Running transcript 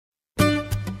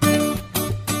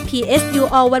PSU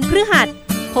All วันพฤหัส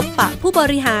พบปะผู้บ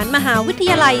ริหารมหาวิท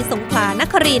ยาลัยสงขลาน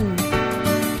ครินทร์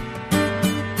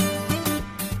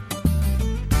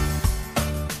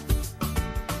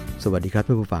สวัสดีครับ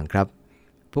ท่านผู้ฟังครับ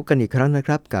พบกันอีกครั้งนะค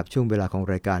รับกับช่วงเวลาของ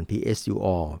รายการ PSU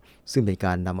All ซึ่งเป็นก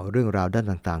ารนำเอาเรื่องราวด้าน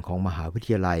ต่างๆของมหาวิท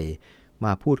ยาลัยม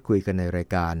าพูดคุยกันในราย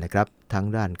การนะครับทั้ง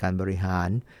ด้านการบริหาร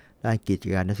ด้านกิจ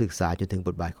การนักศึกษาจนถึงบ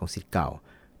ทบาทของศิษย์เก่า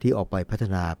ที่ออกไปพัฒ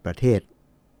นาประเทศ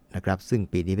นะครับซึ่ง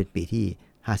ปีนี้เป็นปีที่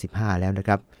55แล้วนะค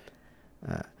รับ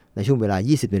ในช่วงเวลา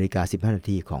 20:15 น.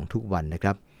ของทุกวันนะค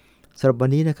รับสำหรับวัน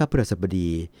นี้นะครับพฤหัสบดี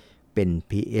เป็น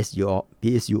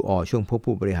PSU All ช่วงพบ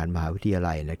ผู้บริหารมหาวิทยา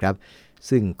ลัยนะครับ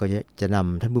ซึ่งก็จะน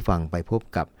ำท่านผู้ฟังไปพบ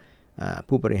กับ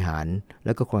ผู้บริหารแล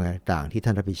ะก็โครงการต่างๆที่ท่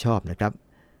านรับผิดชอบนะครับ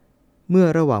เมื่อ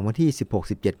ระหว่างวันที่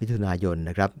 16-17 มิถุนายน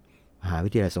นะครับมหาวิ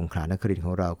ทยาลัยสงขลานครินทร์ข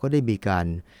องเราก็ได้มีการ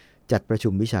จัดประชุ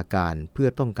มวิชาการเพื่อ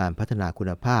ต้องการพัฒนาคุ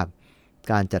ณภาพ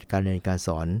การจัดการเรียนการส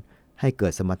อนให้เกิ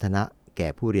ดสมรรถนะแก่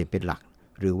ผู้เรียนเป็นหลัก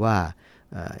หรือว่า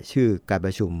ชื่อการป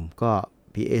ระชุมก็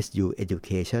PSU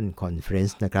Education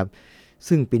Conference นะครับ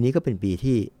ซึ่งปีนี้ก็เป็นปี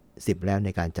ที่ 10 แล้วใน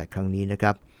การจัดครั้งนี้นะค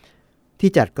รับที่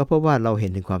จัดก็เพราะว่าเราเห็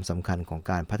นถึงความสำคัญของ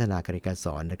การพัฒนาการเรียนการส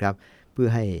อนนะครับเพื่อ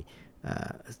ให้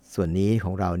ส่วนนี้ข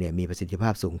องเราเนี่ยมีประสิทธิภา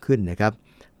พสูงขึ้นนะครับ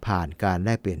ผ่านการแล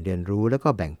กเปลี่ยนเรียนรู้แล้วก็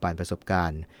แบ่งปันประสบการ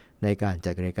ณ์ในการจั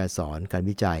ดการเรียนการสอนการ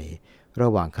วิจัยระ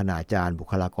หว่างคณาจารย์บุ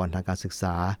คลากรทางการศึกษ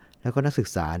าและก็นักศึก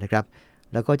ษานะครับ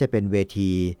แล้วก็จะเป็นเว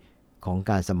ทีของ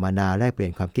การสัมมนาแลกเปลี่ย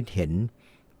นความคิดเห็น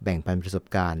แบ่งปันประสบ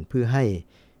การณ์เพื่อให้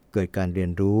เกิดการเรีย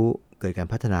นรู้เกิดการ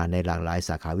พัฒนาในหลากหลายส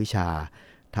าขาวิชา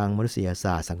ทั้งมนุษยศ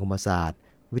าสตร์สังคมศาสตร์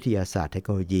วิทยาศาสตร์เทคโ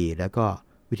นโลยีและก็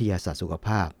วิทยาศาสตร์สุขภ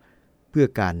าพเพื่อ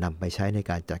การนำไปใช้ใน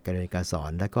การจัดการเรียนการสอ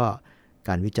นและก็ก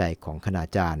ารวิจัยของคณา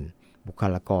จารย์บุค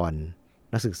ลากร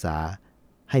นักศึกษา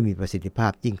ให้มีประสิทธิภา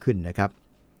พยิ่งขึ้นนะครับ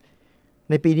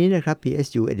ในปีนี้นะครับ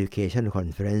PSU Education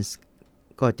Conference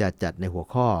ก็จะจัดในหัว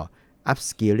ข้อ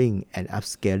Upskilling and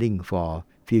Upscaling for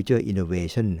Future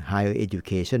Innovation Higher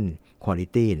Education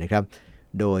Quality นะครับ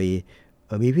โดย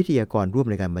มีวิทยากรร่วม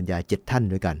ในการบรรยาย7ท่าน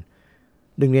ด้วยกัน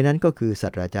หนึ่งในนั้นก็คือศา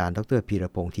สตราจารย์ดร.พีร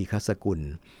พงษ์ทีฆสกุล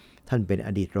ท่านเป็นอ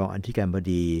ดีตรองอธิการบ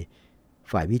ดี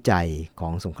ฝ่ายวิจัยขอ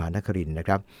งสงขลานครินทร์นะค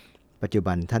รับปัจจุ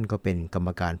บันท่านก็เป็นกรรม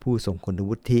การผู้ทรงคุณ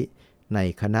วุฒิใน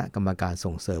คณะกรรมการ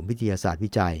ส่งเสริมวิทยาศาสตร์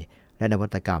วิจัยและนวั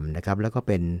ตกรรมนะครับแล้วก็เ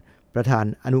ป็นประธาน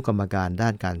อนุกรรมการด้า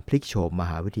นการพลิกโฉมม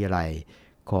หาวิทยาลัย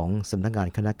ของสำนักงาน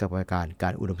คณะกรรมการกา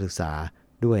รอุดมศึกษา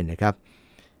ด้วยนะครับ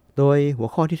โดยหัว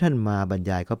ข้อที่ท่านมาบรร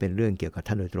ยายก็เป็นเรื่องเกี่ยวกับ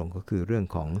ท่านโดยตรงก็คือเรื่อง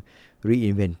ของ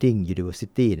Reinventing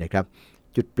University นะครับ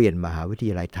จุดเปลี่ยนมหาวิท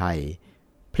ยาลัยไทย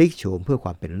พลิกโฉมเพื่อคว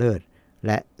ามเป็นเลิศแ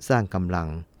ละสร้างกำลัง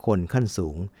คนขั้นสู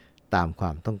งตามคว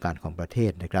ามต้องการของประเท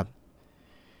ศนะครับ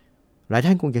หลายท่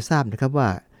านคงจะทราบนะครับว่า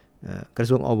กระ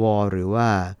ทรวงอว.หรือว่า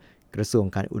กระทรวง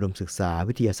การอุดมศึกษา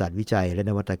วิทยาศาสตร์วิจัยและ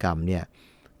นวัตกรรมเนี่ย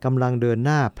กำลังเดินห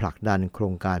น้าผลักดันโคร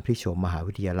งการพลิกโฉมมหา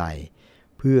วิทยาลัย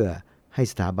เพื่อให้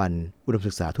สถาบันอุดม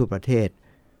ศึกษาทั่วประเทศ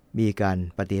มีการ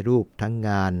ปฏิรูปทั้งง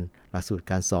านหลักสูตร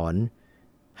การสอน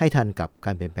ให้ทันกับก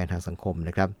ารเปลี่ยนแปลงทางสังคมน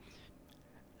ะครับ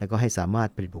แล้วก็ให้สามารถ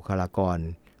ผลิตบุคลากร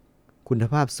คุณ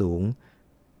ภาพสูง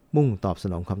มุ่งตอบส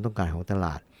นองความต้องการของตล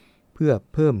าดเพื่อ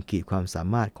เพิ่มขีดความสา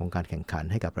มารถของการแข่งขัน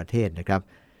ให้กับประเทศนะครับ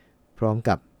พร้อม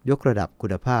กับยกระดับคุ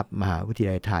ณภาพมหาวิทย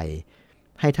าลัยไทย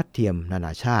ให้ทัดเทียมนาน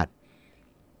าชาติ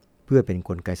เพื่อเป็นก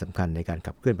ลไกสำคัญในการ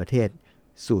ขับเคลื่อนประเทศ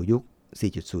สู่ยุค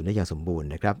 4.0 ได้อย่างสมบูรณ์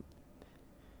นะครับ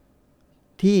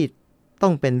ที่ต้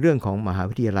องเป็นเรื่องของมหา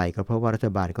วิทยาลัยก็เพราะว่ารัฐ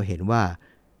บาลก็เห็นว่า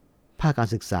ภาคการ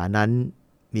ศึกษานั้น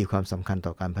มีความสำคัญต่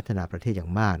อการพัฒนาประเทศอย่า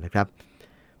งมากนะครับ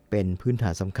เป็นพื้นฐา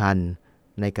นสำคัญ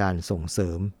ในการส่งเสริ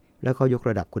มและก็ยก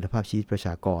ระดับคุณภาพชีวิตประช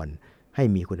ากรให้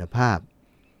มีคุณภาพ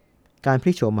การพ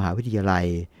ลิกโฉมมหาวิทยาลัย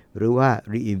หรือว่า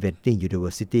Reinventing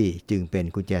University จึงเป็น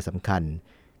กุญแจสำคัญ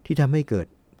ที่ทำให้เกิด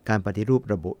การปฏิรูป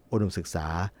ระบบอุดมศึกษา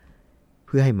เ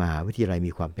พื่อให้มหาวิทยาลัย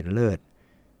มีความเป็นเลิศ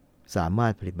สามาร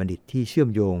ถผลิตบัณฑิตที่เชื่อม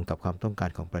โยงกับความต้องการ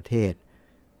ของประเทศ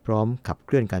พร้อมขับเค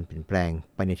ลื่อนการเปลี่ยนแปลง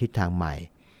ไปในทิศทางใหม่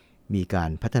มีกา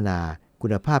รพัฒนาคุ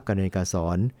ณภาพการเรียนการสอ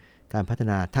นการพัฒ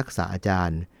นาทักษะอาจาร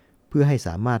ย์เพื่อให้ส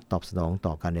ามารถตอบสนองต่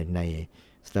อการเรียนใน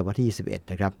ศตวรรษที่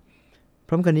 21 นะครับ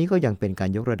พร้อมกันนี้ก็ยังเป็นการ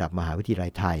ยกระดับมหาวิทยาลั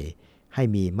ยไทยให้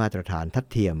มีมาตรฐานทัด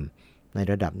เทียมใน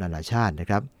ระดับนานาชาตินะ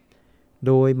ครับโ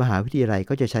ดยมหาวิทยาลัย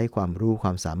ก็จะใช้ความรู้คว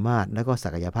ามสามารถและก็ศั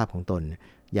กยภาพของตน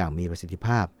อย่างมีประสิทธิภ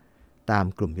าพตาม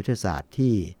กลุ่มยุทธศาสตร์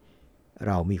ที่เ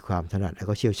รามีความถนัดและ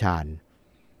ก็เชี่ยวชาญ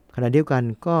ขณะเดียวกัน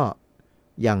ก็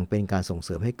ยังเป็นการส่งเส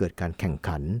ริมให้เกิดการแข่ง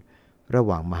ขันระห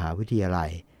ว่างมหาวิทยาลั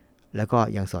ยและก็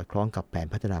ยังสอดคล้องกับแผน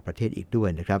พัฒนาประเทศอีกด้วย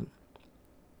นะครับ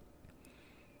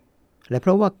และเพ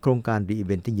ราะว่าโครงการ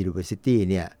Reinventing University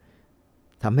เนี่ย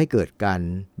ทำให้เกิดการ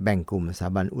แบ่งกลุ่มสถา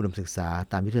บันอุดมศึกษา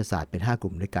ตามยุทธศาสตร์เป็น5ก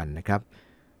ลุ่มด้วยกันนะครับ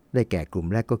ได้แก่กลุ่ม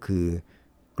แรกก็คือ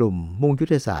ก ลุ่มมุ่งยุท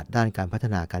ธศาสตร์ด้านการพัฒ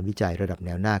นาการวิจัยระดับแน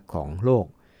วหน้าของโลก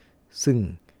ซึ่ง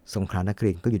สงขลานค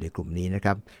รินทร์ก็อยู่ในกลุ่มนี้นะค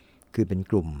รับคือเป็น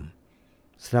กลุ่ม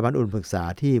สถาบันอุดมศึกษา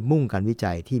ที่มุ่งการวิ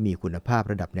จัยที่มีคุณภาพ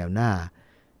ระดับแนวหน้า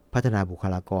พัฒนาบุค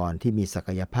ลากรที่มีศัก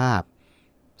ยภาพ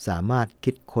สามารถ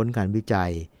คิดค้นการวิจั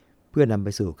ยเพื่อนำไป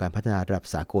สู่การพัฒนาระดับ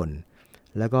สากล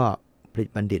แล้วก็ผลิต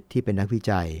บัณฑิตที่เป็นนักวิ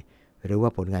จัยหรือว่า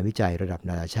ผลงานวิจัยระดับ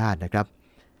นานาชาตินะครับ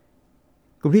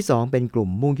กลุ่มที่2เป็นกลุ่ม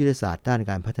มุ่งยุทธศาสตร์ด้าน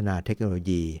การพัฒนาเทคโนโล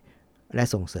ยีและ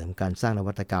ส่งเสริมการสร้างน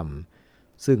วัตกรรม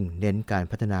ซึ่งเน้นการ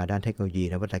พัฒนาด้านเทคโนโลยี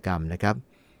นวัตกรรมนะครับ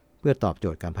เพื่อตอบโจ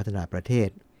ทย์การพัฒนาประเทศ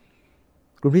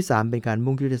กลุ่มที่3เป็นการ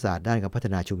มุ่งยุทธศาสตร์ด้านการพัฒ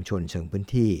นาชุมชนเชิงพื้น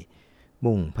ที่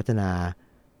มุ่งพัฒนา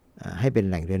ให้เป็น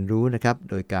แหล่งเรียนรู้นะครับ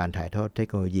โดยการถ่ายทอดเทค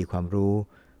โนโลยีความรู้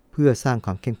เพื่อสร้างค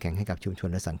วามเข้มแข็งให้กับชุมชน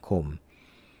และสังคม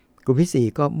กลุ่มที่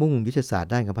4ก็มุ่งยุทธศาสต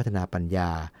ร์ด้านการพัฒนาปัญญา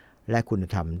และคุณ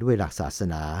ธรรมด้วยหลักศาส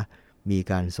นามี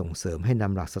การส่งเสริมให้น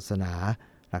ำหลักศาสนา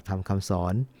หลักธรรมคำสอ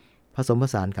นผสมผ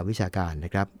สานกับวิชาการน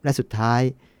ะครับและสุดท้าย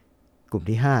กลุ่ม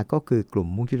ที่5ก็คือกลุ่ม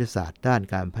มุ่งยุทธศาสตร์ด้าน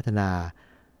การพัฒนา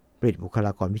ผลิตบุคล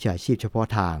ากรวิชาชีพเฉพาะ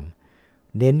ทาง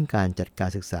เน้นการจัดการ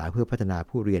ศึกษาเพื่อพัฒนา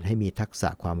ผู้เรียนให้มีทักษะ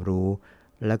ความรู้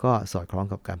และก็สอดคล้อง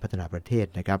กับการพัฒนาประเทศ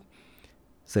นะครับ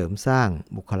เสริมสร้าง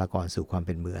บุคลากรสู่ความเ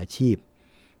ป็นมืออาชีพ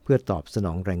เพื่อตอบสน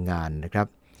องแรงงานนะครับ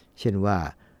เช่นว่า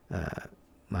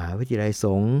มหาวิทยาลัยส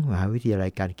งฆ์มหาวิทยาลัย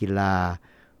การกีฬา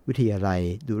วิทยาลัย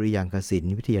ดุริยางคศิล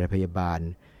ป์วิทยาลัยพยาบาล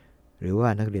หรือว่า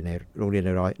นักเรียนในโรงเรียน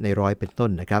ในร้อยเป็นต้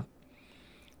นนะครับ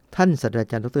ท่านศาสตรา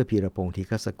จารย์ดร.พีรพงษ์ ธี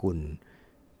ฆสกุล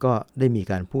ก็ได้มี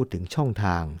การพูดถึงช่องท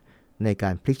างในกา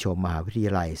รพลิกโฉมมหาวิทย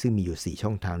าลัยซึ่งมีอยู่4ช่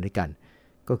องทางด้วยกัน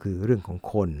ก็คือเรื่องของ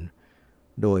คน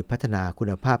โดยพัฒนาคุ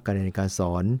ณภาพการเรียนการส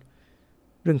อน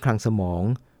เรื่องคลังสมอง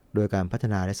โดยการพัฒ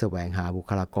นาและแสวงหาบุ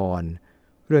คลากร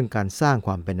เรื่องการสร้างค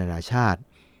วามเป็นนานาชาติ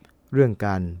เรื่องก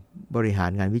ารบริหา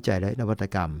รงานวิจัยและนวัต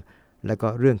กรรมและก็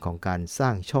เรื่องของการสร้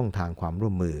างช่องทางความร่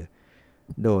วมมือ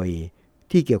โดย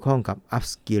ที่เกี่ยวข้องกับ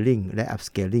upskilling และ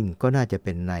upscaling ก็น่าจะเ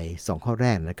ป็นใน2ข้อแร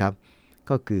กนะครับ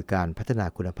ก็คือการพัฒนา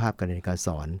คุณภาพการเรียนการส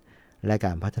อนและก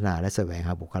ารพัฒนาและแสวงห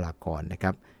าบุคลากรนะค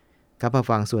รับครับมา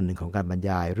ฟังส่วนหนึ่งของการบรรย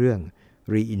ายเรื่อง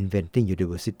Reinventing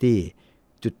University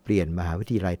จุดเปลี่ยนมหาวิ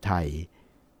ทยาลัยไทย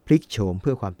พลิกโฉมเ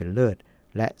พื่อความเป็นเลิศ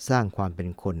และสร้างความเป็น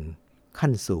คนขั้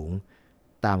นสูง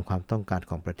ตามความต้องการ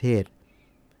ของประเทศ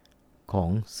ของ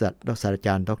ศาสตราจ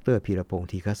ารย์ดร.พีรพงษ์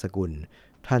ธีฆสกุล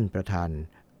ท่านประธาน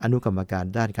อนุกรรมการ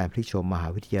ด้านการพลิกโฉมมหา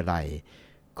วิทยาลัย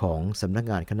ของสำนัก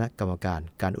งานคณะกรรมการ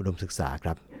การอุดมศึกษาค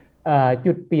รับ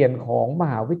จุดเปลี่ยนของม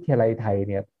หาวิทยาลัยไทย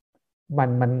เนี่ยมั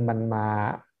นมา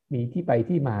มีที่ไป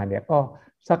ที่มาเนี่ยก็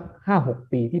สัก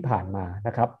 5-6 ปีที่ผ่านมาน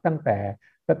ะครับตั้งแต่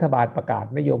รัฐบาลประกาศ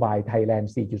นโยบาย Thailand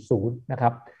 4.0 นะครั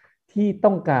บที่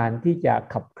ต้องการที่จะ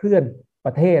ขับเคลื่อนป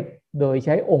ระเทศโดยใ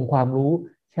ช้องค์ความรู้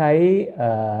ใช้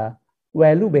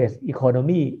value based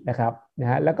economy นะครับ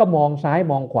แล้วก็มองซ้าย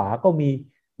มองขวาก็มี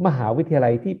มหาวิทยา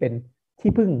ลัยที่เป็น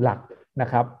ที่พึ่งหลักนะ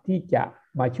ครับที่จะ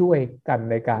มาช่วยกัน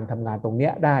ในการทำงานตรง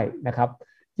นี้ได้นะครับ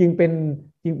จึงเ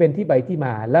ป็นที่ไปที่ม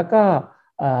าแล้วก็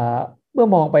เมื่อ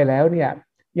มองไปแล้วเนี่ย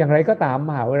อย่างไรก็ตาม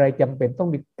มหาวิทยาลัยจำเป็นต้อง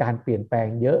มีการเปลี่ยนแปลง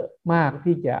เยอะมาก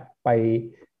ที่จะไป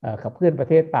ขับเคลื่อนประ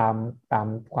เทศตาม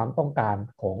ความต้องการ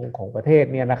ของประเทศ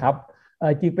เนี่ยนะครับ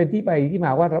จึงเป็นที่ไปที่ม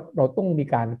าว่าเราต้องมี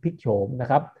การพลิกโฉมนะ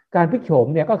ครับการพลิกโฉม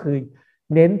เนี่ยก็คือ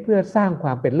เน้นเพื่อสร้างคว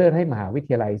ามเป็นเลิศให้มหาวิท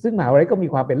ยาลัยซึ่งมหาวิทยาลัยก็มี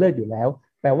ความเป็นเลิศอยู่แล้ว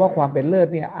แต่ว่าความเป็นเลิศ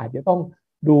เนี่ยอาจจะต้อง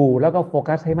ดูแล้วก็โฟ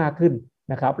กัสให้มากขึ้น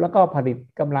นะครับแล้วก็ผลิต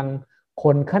กำลังค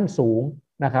นขั้นสูง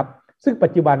นะครับซึ่งปั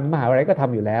จจุบันมหาวิทยาลัยก็ท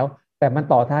ำอยู่แล้วแต่มัน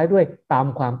ต่อท้ายด้วยตาม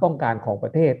ความต้องการของปร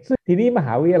ะเทศซึ่งทีนี้มห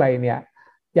าวิทยาลัยเนี่ย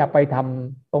จะไปท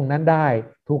ำตรงนั้นได้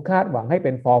ถูกคาดหวังให้เ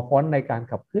ป็นฟอร์ฟอนต์ในการ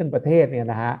ขับเคลื่อนประเทศเนี่ย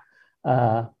นะฮะ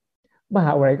มห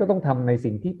าวิทยาลัยก็ต้องทำใน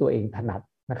สิ่งที่ตัวเองถนัด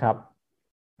นะครับ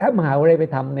ถ้ามหาวิทยาลัยไป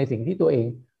ทำในสิ่งที่ตัวเอง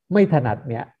ไม่ถนัด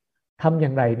เนี่ยทำอย่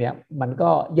างไรเนี่ยมัน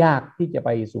ก็ยากที่จะไป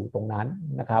สู่ตรงนั้น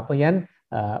นะครับเพราะฉะนั้น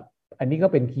อันนี้ก็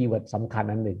เป็นคีย์เวิร์ดสำคัญ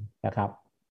อันหนึ่งนะครับ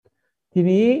ที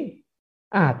นี้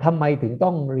ทำไมถึงต้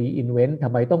อง reinvent ทำ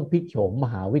ไมต้องพลิกโฉมม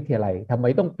หาวิทยาลัยทำไม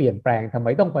ต้องเปลี่ยนแปลงทำไม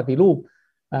ต้องปฏิรูป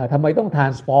ทำไมต้อง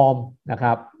transform นะค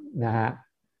รับนะฮะ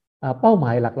เป้าหม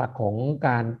ายหลักๆของก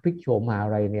ารพลิกโฉมมหาวิ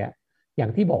ทยาลัยเนี่ยอย่า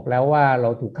งที่บอกแล้วว่าเรา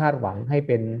ถูกคาดหวังให้เ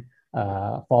ป็น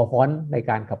forefront ใน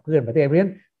การขับเคลื่อนประเทศเพราะฉะนั้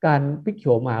นการพลิกโฉ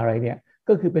มมหาวิทยาลัยเนี่ย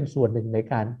ก็คือเป็นส่วนหนึ่งใน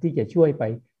การที่จะช่วยไป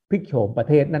พลิกโฉมประ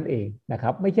เทศนั่นเองนะครั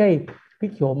บไม่ใช่พลิ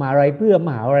กโฉมมหาวิทยาลัยเพื่อม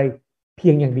หาวิทยาลัยเพี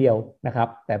ยงอย่างเดียวนะครับ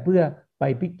แต่เพื่อไป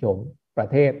พลิกโฉมประ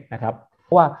เทศนะครับเพ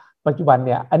ราะว่าปัจจุบันเ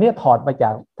นี่ยอันนี้ถอดมาจ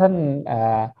ากท่าน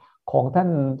ของท่าน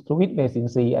สุวิทย์ เมษิน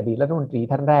ทรีย์อดีตรัฐมนตรี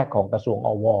ท่านแรกของกระทรวงอ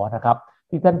ว.นะครับ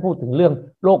ที่ท่านพูดถึงเรื่อง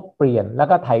โลกเปลี่ยนแล้ว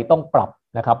ก็ไทยต้องปรับ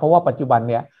นะครับเพราะว่าปัจจุบัน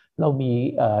เนี่ยเรามี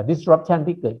disruption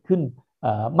ที่เกิดขึ้น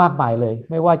มากมายเลย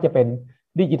ไม่ว่าจะเป็น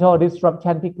Digital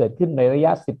Disruption ที่เกิดขึ้นในระย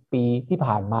ะ10 ปีที่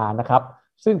ผ่านมานะครับ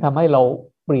ซึ่งทำให้เรา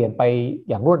เปลี่ยนไป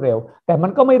อย่างรวดเร็วแต่มั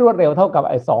นก็ไม่รวดเร็วเท่ากับ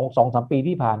ไอ้2-3 ปี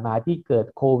ที่ผ่านมาที่เกิด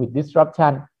COVID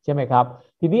Disruption ใช่ไหมครับ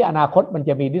ทีนี้อนาคตมันจ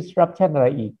ะมี disruption อะไร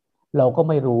อีกเราก็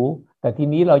ไม่รู้แต่ที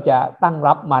นี้เราจะตั้ง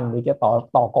รับมันหรือจะ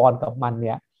ต่อกรกับมันเ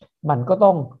นี่ยมันก็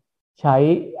ต้องใช้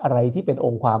อะไรที่เป็นอ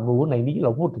งค์ความรู้ในนี้เร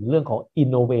าพูดถึงเรื่องของ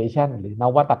innovation หรือน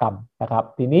วัตกรรมนะครับ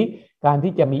ทีนี้การ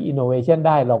ที่จะมี innovation ไ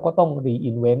ด้เราก็ต้อง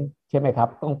reinvent ใช่ไหมครับ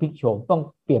ต้องพลิกโฉมต้อง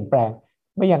เปลี่ยนแปลง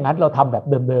ไม่อย่างนั้นเราทำแบบ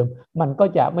เดิมๆมันก็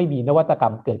จะไม่มีนวัตกรร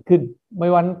มเกิดขึ้นไม่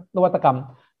ว่านวัตกรรม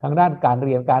ทางด้านการเ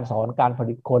รียนการสอนการผ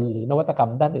ลิตคนหรือนวัตกรร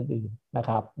มด้านอื่นๆนะค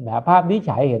รับภาพนี้ฉ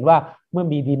ายเห็นว่าเมื่อ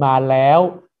มีดีมานด์แล้ว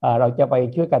เราจะไป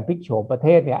ช่วยกันพลิกโฉมประเท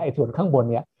ศเนี่ยไอ้ส่วนข้างบน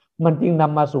เนี่ยมันจึงน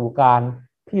ำมาสู่การ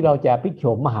ที่เราจะพลิกโฉ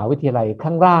มมหาวิทยาลัยข้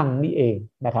างล่างนี่เอง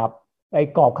นะครับไอ้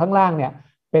กรอบข้างล่างเนี่ย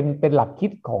เป็นหลักคิ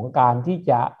ดของการที่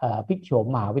จะพลิกโฉม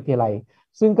มหาวิทยาลัย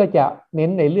ซึ่งก็จะเน้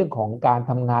นในเรื่องของการ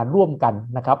ทำงานร่วมกัน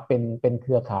นะครับเป็นเค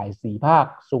รือข่าย4 ภาค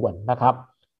ส่วนนะครับ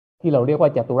ที่เราเรียกว่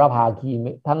าจตุรภาคี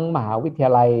ทั้งมหาวิทย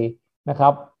าลัยนะครั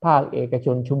บภาคเอกช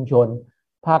นชุมชน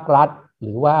ภาครัฐห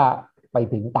รือว่าไป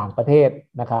ถึงต่างประเทศ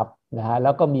นะครับแ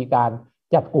ล้วก็มีการ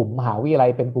จัดกลุ่มมหาวิทยาลัย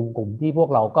เป็นกลุ่มที่พวก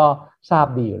เราก็ทราบ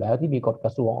ดีอยู่แล้วที่มีกฎกร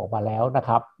ะทรวงออกมาแล้วนะค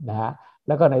รับแ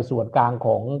ล้วก็ในส่วนกลางข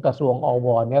องกระทรวงอว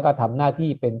เนี่ยก็ทำหน้าที่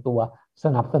เป็นตัวส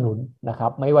นับสนุนนะครั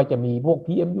บไม่ว่าจะมีพวก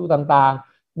PMU ต่าง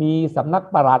ๆมีสำนัก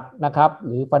ปลัดนะครับห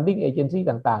รือ funding agency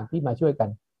ต่างๆที่มาช่วยกัน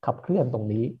ขับเคลื่อนตรง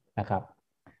นี้นะครับ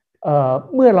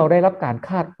เมื่อเราได้รับการค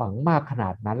าดหวังมากขนา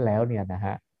ดนั้นแล้วเนี่ยนะฮ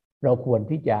ะเราควร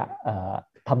ที่จะ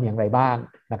ทำอย่างไรบ้าง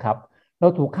นะครับเรา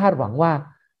ถูกคาดหวังว่า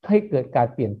ให้เกิดการ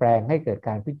เปลี่ยนแปลงให้เกิดก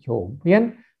ารพลิกโฉมเพราะฉะนั้น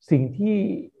สิ่งที่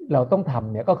เราต้องท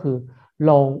ำเนี่ยก็คือเ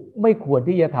ราไม่ควร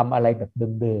ที่จะทำอะไรแบบ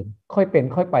เดิมๆค่อยเป็น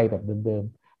ค่อยไปแบบเดิม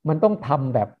ๆมันต้องท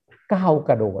ำแบบก้าวก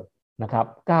ระโดดนะครับ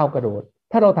ก้าวกระโดด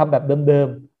ถ้าเราทำแบบเดิม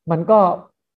ๆมันก็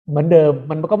เหมือนเดิม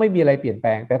มันก็ไม่มีอะไรเปลี่ยนแปล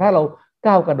งแต่ถ้าเรา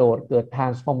ก้าวกระโดดเกิด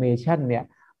transformation เนี่ย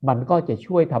มันก็จะ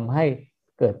ช่วยทำให้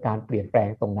เกิดการเปลี่ยนแปลง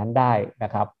ตรงนั้นได้น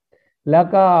ะครับแล้ว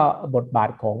ก็บทบาท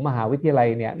ของมหาวิทยาลัย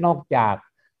เนี่ยนอกจาก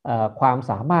ความ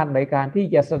สามารถในการที่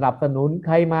จะสนับสนุนใค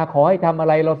รมาขอให้ทำอะ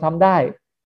ไรเราทำได้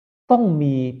ต้อง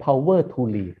มี power to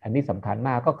lead อันนี้สำคัญม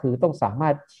ากก็คือต้องสามา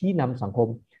รถชี้นำสังคม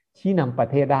ชี้นำประ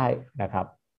เทศได้นะครับ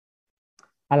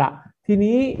เอาล่ะที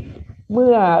นี้เ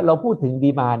มื่อเราพูดถึง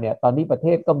ดีมานด์เนี่ยตอนนี้ประเท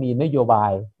ศก็มีนโยบา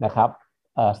ยนะครับ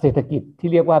เศรษฐกิจที่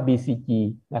เรียกว่า BCG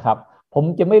นะครับผม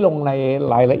จะไม่ลงใน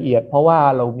รายละเอียดเพราะว่า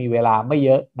เรามีเวลาไม่เ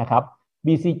ยอะนะครับ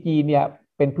BCG เนี่ย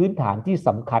เป็นพื้นฐานที่ส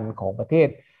ำคัญของประเทศ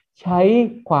ใช้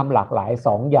ความหลากหลาย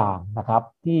2 อย่างนะครับ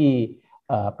ที่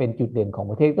เป็นจุดเด่นของ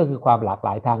ประเทศก็คือความหลากหล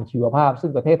ายทางชีวภาพซึ่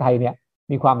งประเทศไทยเนี่ย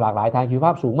มีความหลากหลายทางชีวภ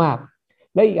าพสูงมาก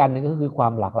และอีกอันหนึ่งก็คือควา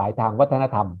มหลากหลายทางวัฒน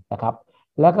ธรรมนะครับ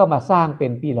แล้วก็มาสร้างเป็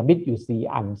นพีระมิดอยู่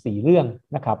4 อัน 4 เรื่อง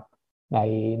นะครับ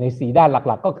ใน4 ด้านห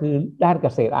ลักๆก็คือด้านเก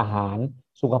ษตรอาหาร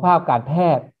สุขภาพการแพ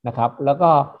ทย์นะครับแล้วก็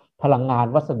พลังงาน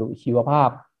วัสดุชีวภาพ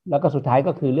แล้วก็สุดท้าย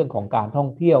ก็คือเรื่องของการท่อง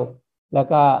เที่ยวแล้ว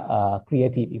ก็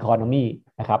creative economy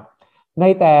นะครับใน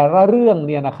แต่ละเรื่อง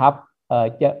เนี่ยนะครับ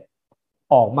จะ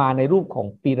ออกมาในรูปของ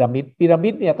พีระมิ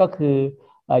ดเนี่ยก็คือ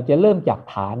จะเริ่มจาก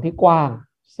ฐานที่กว้าง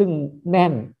ซึ่งแน่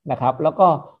นนะครับแล้วก็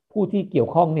ผู้ที่เกี่ยว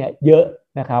ข้องเนี่ยเยอะ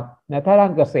นะครับถ้าด้า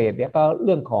นเกษตรเนี่ยก็เ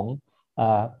รื่องของ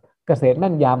เกษตรแ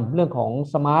ม่นยำเรื่องของ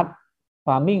smart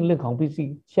farming เรื่องของ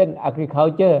precision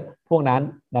agriculture พวกนั้น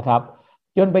นะครับ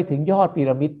จนไปถึงยอดพี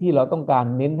ระมิดที่เราต้องการ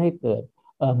เน้นให้เกิด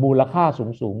มูลค่า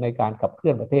สูงในการขับเคลื่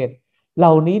อนประเทศเหล่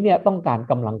านี้เนี่ยต้องการ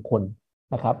กำลังคน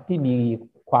นะครับที่มี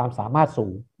ความสามารถสู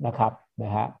งนะครับ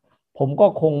ผมก็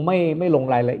คงไม่ลง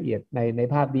รายละเอียดใน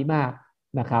ภาพนี้มาก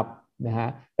นะครับ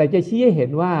แต่จะชี้ให้เห็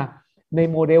นว่าใน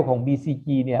โมเดลของ BCG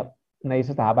เนี่ยใน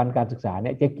สถาบันการศึกษาเ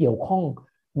นี่ยจะเกี่ยวข้อง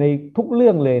ในทุกเรื่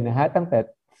องเลยตั้งแ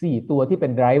ต่4 ตัวที่เป็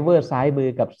น driver ซ้ายมือ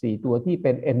กับ4 ตัวที่เ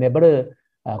ป็น enabler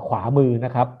ขวามือน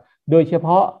ะครับโดยเฉพ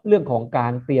าะเรื่องของกา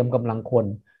รเตรียมกำลังคน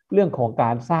เรื่องของก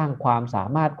ารสร้างความสา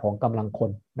มารถของกำลังค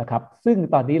นนะครับซึ่ง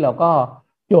ตอนนี้เราก็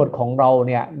โจทย์ของเรา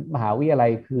เนี่ยมหาวิทยาลั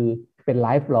ยคือเป็น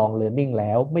lifelong learning แ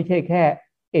ล้วไม่ใช่แค่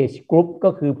age group ก็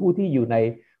คือผู้ที่อยู่ใน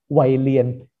วัยเรียน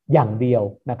อย่างเดียว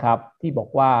นะครับที่บอก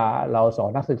ว่าเราสอน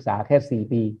นักศึกษาแค่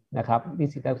4 ปีนะครับนิ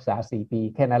สิตนักศึกษา4 ปี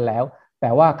แค่นั้นแล้วแต่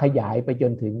ว่าขยายไปจ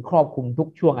นถึงครอบคลุมทุก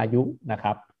ช่วงอายุนะค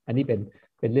รับอันนี้เ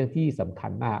ป็นเรื่องที่สำคั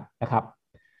ญมากนะครับ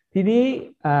ทีนี้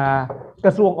ก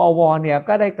ระทรวงอวเนี่ย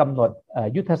ก็ได้กำหนด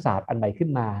ยุทธศาสตร์อันใหม่ขึ้น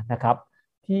มานะครับ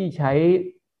ที่ใช้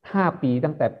5 ปี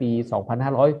ตั้งแต่ปี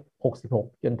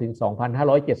 2566 จนถึง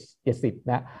 2570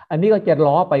 นะอันนี้ก็จะ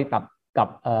ล้อไปกับ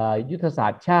ยุทธศา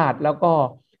สตร์ชาติแล้วก็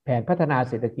แผนพัฒนา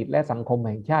เศรษฐกิจและสังคมแ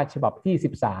ห่งชาติฉบับที่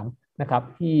 13 นะครับ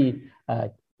ที่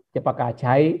จะประกาศใ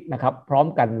ช้นะครับพร้อม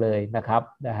กันเลยนะครับ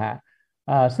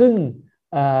ซึ่ง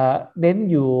เน้น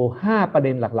อยู่5ประเ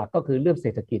ด็นหลักๆก็คือเรื่องเศร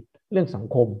ษฐกิจเรื่องสัง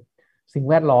คมสิ่ง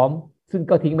แวดล้อมซึ่ง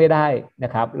ก็ทิ้งไม่ได้น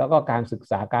ะครับแล้วก็การศึก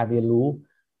ษาการเรียนรู้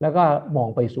แล้วก็มอง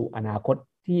ไปสู่อนาคต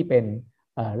ที่เป็น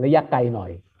ระยะไกลหน่อ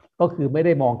ยก็คือไม่ไ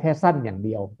ด้มองแค่สั้นอย่างเ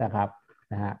ดียวนะครับ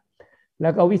นะฮะแล้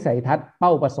วก็วิสัยทัศน์เป้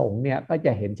าประสงค์เนี่ยก็จ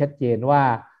ะเห็นชัดเจนว่า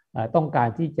ต้องการ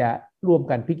ที่จะร่วม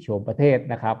กันพลิกโฉมประเทศ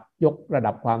นะครับยกระ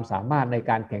ดับความสามารถใน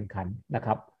การแข่งขันนะค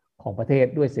รับของประเทศ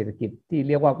ด้วยเศรษฐกิจที่เ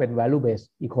รียกว่าเป็น value based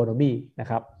economy นะ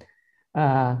ครับ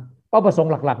เป้าประสง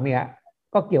ค์หลักๆเนี่ย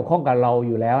ก็เกี่ยวข้องกับเราอ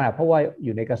ยู่แล้วนะเพราะว่าอ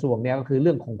ยู่ในกระทรวงเนี่ยก็คือเ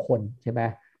รื่องของคนใช่ไหม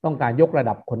ต้องการยกระ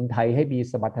ดับคนไทยให้มี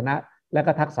สมรรถนะและ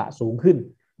ก็ทักษะสูงขึ้น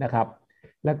นะครับ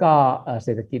แล้วก็เศ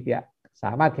รษฐกิจเนี่ยส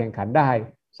ามารถแข่งขันได้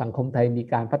สังคมไทยมี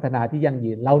การพัฒนาที่ยั่ง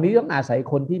ยืนเหล่านี้ต้องอาศัย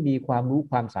คนที่มีความรู้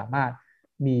ความสามารถ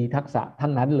มีทักษะทั้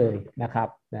งนั้นเลยนะครับ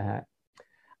นะฮะ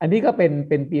อันนี้ก็เ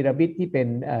ป็นพีระมิดที่เป็น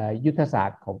ยุทธศาส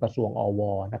ตร์ของกระทรวงอว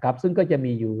นะครับซึ่งก็จะ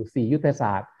มีอยู่4ยุทธศ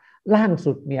าสตร์ล่าง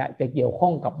สุดเนี่ยจะเกี่ยวข้อ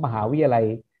งกับมหาวิทยาลัย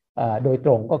โดยต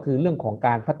รงก็คือเรื่องของก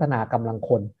ารพัฒนากำลังค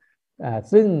น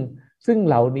ซึ่ง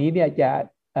เหล่านี้เนี่ยจะ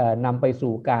นำไป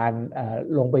สู่การ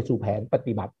ลงไปสู่แผนป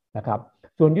ฏิบัตินะครับ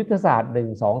ส่วนยุทธศาสตร์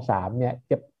1 2 3เนี่ย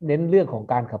จะเน้นเรื่องของ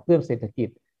การขับเคลื่อนเศรษฐกิจ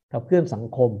ขับเคลื่อนสัง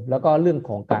คมแล้วก็เรื่อง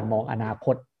ของการมองอนาค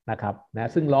ตนะครับนะ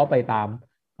ซึ่งล้อไปตาม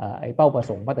ไอ้เป้าประ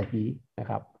สงค์เมื่อกี้นะ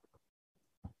ครับ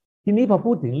ทีนี้พอ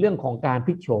พูดถึงเรื่องของการพ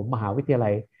ลิกโฉมมหาวิทยา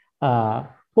ลัย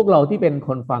พวกเราที่เป็นค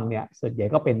นฟังเนี่ยส่วนใหญ่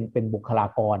ก็เป็นบุคลา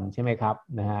กรใช่ไหมครับ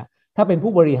นะฮะถ้าเป็น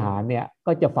ผู้บริหารเนี่ย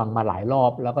ก็จะฟังมาหลายรอ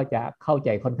บแล้วก็จะเข้าใจ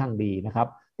ค่อนข้างดีนะครับ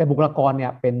แต่บุคลากรเนี่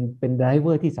ยเป็นไดรเว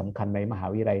อร์ที่สำคัญในมหา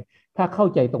วิทยาลัยถ้าเข้า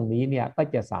ใจตรงนี้เนี่ยก็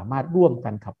จะสามารถร่วมกั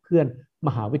นขับเคลื่อนม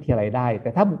หาวิทยาลัยได้แต่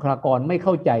ถ้าบุคลากรไม่เ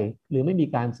ข้าใจหรือไม่มี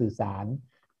การสื่อสาร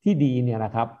ที่ดีเนี่ยน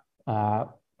ะครับ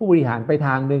ผู้บริหารไปท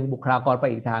างหนึ่งบุคลากรไป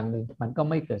อีกทางหนึ่งมันก็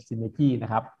ไม่เกิดซินเนอร์จีน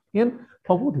ะครับงั้นพ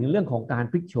อพูดถึงเรื่องของการ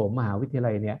พลิกโฉมมหาวิทยา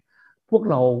ลัยเนี่ยพวก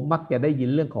เรามักจะได้ยิน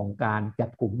เรื่องของการจัด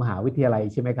กลุ่มมหาวิทยาลัย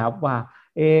ใช่ไหมครับว่า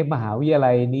มหาวิทยา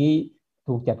ลัยนี้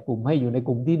ถูกจัดกลุ่มให้อยู่ในก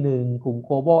ลุ่มที่1กลุ่ม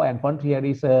Global and Frontier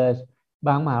Research บ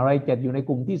างมหาวิทยาลัยจัดอยู่ในก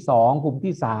ลุ่มที่2กลุ่ม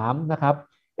ที่3นะครับ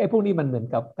พวกนี้มันเหมือน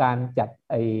กับการจัด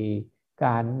ก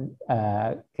าร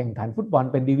แข่งขันฟุตบอล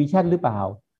เป็นดิวิชั่นหรือเปล่า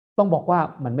ต้องบอกว่า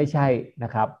มันไม่ใช่น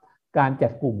ะครับการจั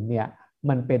ดกลุ่มเนี่ย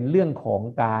มันเป็นเรื่องของ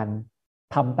การ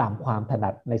ทำตามความถนั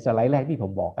ดในสไลด์แรกที่ผ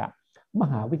มบอกม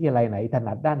หาวิทยาลัยไหนถ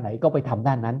นัดด้านไหนก็ไปทำ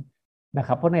ด้านนั้นนะค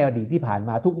รับเพราะในอดีตที่ผ่านม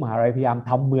าทุกมหาวิทยาลัยพยายาม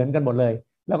ทำเหมือนกันหมดเลย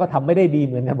แล้วก็ทำไม่ได้ดี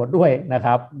เหมือนกันหมดด้วยนะค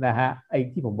รับนะฮะ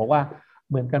ที่ผมบอกว่า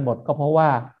เหมือนกันหมดก็เพราะว่า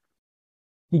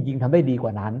จริงๆทำได้ดีกว่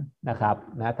านั้นนะครับ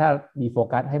นะถ้ามีโฟ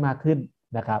กัสให้มากขึ้น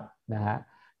นะครับนะฮะ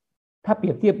ถ้าเปรี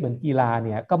ยบเทียบเหมือนกีฬาเ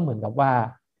นี่ยก็เหมือนกับว่า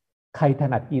ใครถ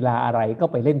นัดกีฬาอะไรก็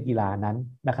ไปเล่นกีฬานั้น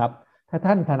นะครับถ้า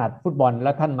ท่านถนัดฟุตบอลแ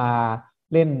ล้วท่านมา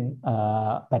เล่น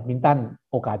แบดมินตัน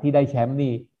โอกาสที่ได้แชมป์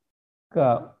นี่ก็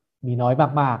มีน้อย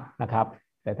มากๆนะครับ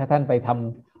แต่ถ้าท่านไปท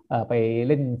ำไป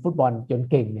เล่นฟุตบอลจน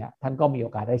เก่งเนี่ยท่านก็มีโอ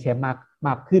กาสได้แชมป์ม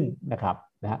ากขึ้นนะครับ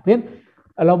นะเพราะฉะนั้น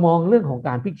เรามองเรื่องของก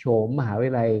ารพลิกโฉมมหาวิท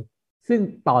ยาลัยซึ่ง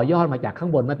ต่อยอดมาจากข้า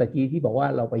งบนเมื่อกี้ที่บอกว่า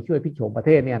เราไปช่วยพลิกโฉมประเ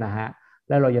ทศเนี่ยนะฮะ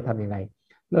แล้วเราจะทำยังไง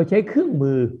เราใช้เครื่อง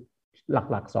มือห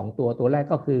ลักๆ2ตัวแรก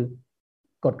ก็คือ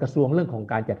กฎกระทรวงเรื่องของ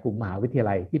การจัดกลุ่มมหาวิทยา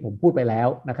ลัยที่ผมพูดไปแล้ว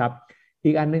นะครับ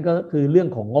อีกอันนึงก็คือเรื่อง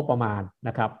ของงบประมาณน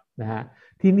ะครับนะฮะ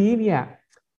ทีนี้เนี่ย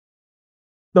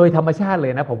โดยธรรมชาติเล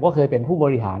ยนะผมก็เคยเป็นผู้บ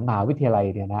ริหารมหาวิทยาลัย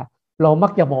เนี่ยนะเรามั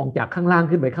กจะมองจากข้างล่าง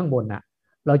ขึ้นไปข้างบนนะ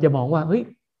เราจะมองว่าเฮ้ย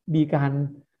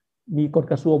มีกฎ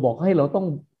กระทรวงบอกให้เราต้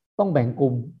องแบ่งก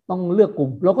ลุ่มต้องเลือกกลุ่ม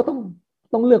เราก็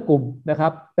ต้องเลือกกลุ่มนะครั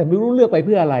บแต่ไม่รู้เลือกไปเ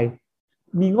พื่ออะไร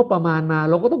มีงบประมาณมา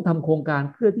เราก็ต้องทำโครงการ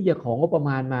เพื่อที่จะของงบประม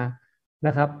าณมาน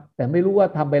ะครับแต่ไม่รู้ว่า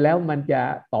ทำไปแล้วมันจะ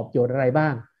ตอบโจทย์อะไรบ้า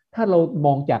งถ้าเราม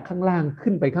องจากข้างล่าง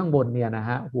ขึ้นไปข้างบนเนี่ยนะฮ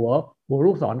ะหัว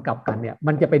ลูกศรกลับกันเนี่ย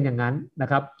มันจะเป็นอย่างนั้นนะ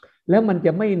ครับแล้วมันจ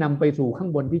ะไม่นำไปสู่ข้า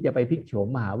งบนที่จะไปพลิกโฉม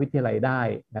มหาวิทยาลัยได้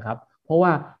นะครับเพราะว่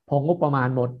าพองบประมาณ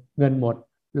หมดเงินหมด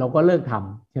เราก็เลิกท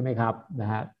ำใช่ไหมครับนะ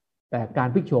ฮะแต่การ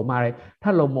พลิกโฉมมาอะไรถ้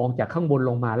าเรามองจากข้างบน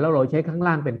ลงมาแล้วเราใช้ข้าง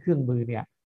ล่างเป็นเครื่องมือเนี่ย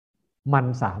มัน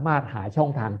สามารถหาช่อง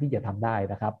ทางที่จะทำได้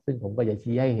นะครับซึ่งผมก็จะ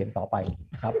ชี้ให้เห็นต่อไป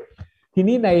นะครับที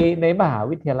นี้ในมหา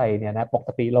วิทยาลัยเนี่ยนะปก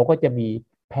ติเราก็จะมี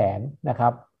แผนนะครั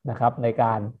บในก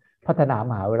ารพัฒนา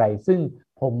มหาวิทยาลัยซึ่ง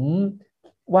ผม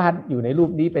วาดอยู่ในรู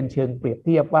ปนี้เป็นเชิงเปรียบเ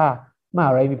ทียบว่ามหา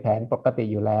วิทยาลัยมีแผนปกติ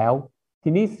อยู่แล้วที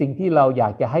นี้สิ่งที่เราอยา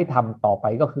กจะให้ทำต่อไป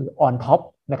ก็คือ on top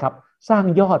นะครับสร้าง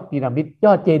ยอดพีระมิดย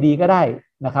อดเจดีย์ก็ได้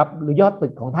นะครับหรือยอดตึ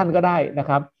กของท่านก็ได้นะ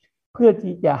ครับเพื่อ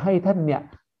ที่จะให้ท่านเนี่ย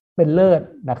เป็นเลิศ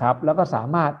นะครับแล้วก็สา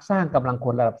มารถสร้างกำลังค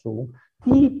นระดับสูง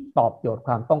ที่ตอบโจทย์ค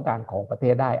วามต้องการของประเท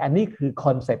ศได้อันนี้คือค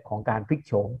อนเซ็ปต์ของการพลิกโ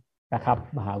ฉมนะครับ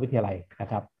มหาวิทยาลัยนะ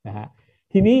ครับนะฮะ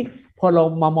ทีนี้พอเรา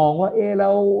มามองว่าเร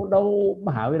าม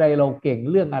หาวิทยาลัยเราเก่ง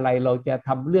เรื่องอะไรเราจะท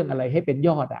ำเรื่องอะไรให้เป็นย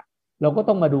อดเราก็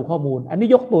ต้องมาดูข้อมูลอันนี้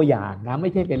ยกตัวอย่างนะไ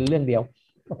ม่ใช่เป็นเรื่องเดียว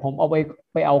ผมเอาไ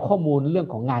ปเอาข้อมูลเรื่อง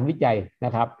ของงานวิจัยน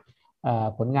ะครับ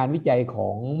ผลงานวิจัยขอ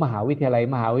งมหาวิทยาลั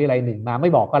ยหนึ่งมาไม่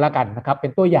บอกก็แล้วกันนะครับเป็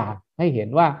นตัวอย่างให้เห็น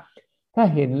ว่าถ้า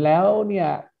เห็นแล้วเนี่ย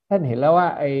ท่านเห็นแล้วว่า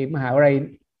ไอ้มหาวิทยาลัย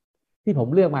ที่ผม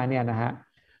เลือกมาเนี่ยนะฮะ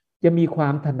จะมีควา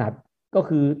มถนัดก็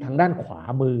คือทางด้านขวา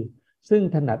มือซึ่ง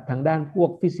ถนัดทางด้านพวก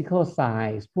physical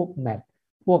science พวก math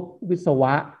พวกวิศว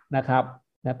ะนะครับ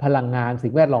นะพลังงานสิ่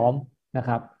งแวดล้อมนะค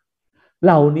รับเ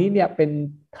หล่านี้เนี่ยเป็น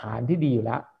ฐานที่ดีอยู่แ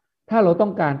ล้วถ้าเราต้อ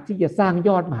งการที่จะสร้างย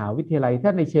อดมหาวิทยาลัยถ้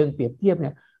าในเชิงเปรียบเทียบเ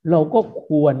นี่ยเราก็ค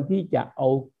วรที่จะเอา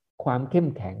ความเข้ม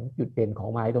แข็งจุดเด่นของ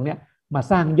มหาวิทยาลัยตรงนี้มา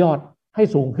สร้างยอดให้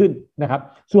สูงขึ้นนะครับ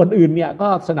ส่วนอื่นเนี่ยก็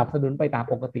สนับสนุนไปตาม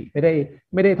ปกติไม่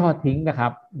ได้ทอดทิ้งนะครั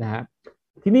บนะฮะ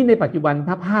ทีนี้ในปัจจุบัน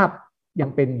ถ้าภาพยัง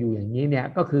เป็นอยู่อย่างนี้เนี่ย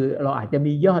ก็คือเราอาจจะ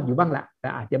มียอดอยู่บ้างแหละแต่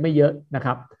อาจจะไม่เยอะนะค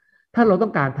รับถ้าเราต้อ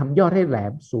งการทำยอดให้แหล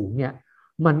มสูงเนี่ย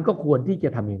มันก็ควรที่จะ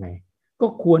ทำยังไงก็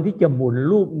ควรที่จะหมุน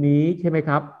รูปนี้ใช่ไหมค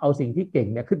รับเอาสิ่งที่เก่ง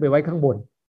เนี่ยขึ้นไปไว้ข้างบน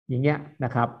อย่างเงี้ยน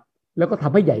ะครับแล้วก็ท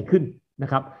ำให้ใหญ่ขึ้นนะ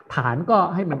ครับฐานก็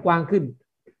ให้มันกว้างขึ้น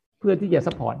เพื่อที่จะ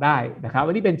ซัพพอร์ตได้นะครับ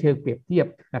อันนี้เป็นเชิงเปรียบเทียบ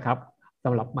นะครับส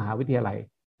ำหรับมหาวิทยาลัย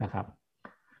นะครับ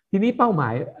ทีนี้เป้าหมา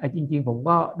ยจริงๆผม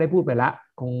ก็ได้พูดไปแล้ว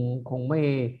คงไ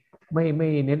ม่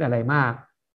เน้นอะไรมาก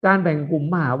การแบ่งกลุ่ม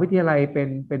มหาวิทยาลัยเ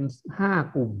ป็น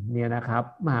5 กลุ่มเนี่ยนะครับ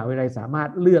มหาวิทยาลัยสามารถ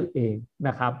เลือกเองน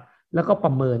ะครับแล้วก็ปร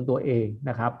ะเมินตัวเอง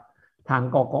นะครับทาง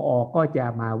กกอ.ก็จะ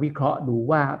มาวิเคราะห์ดู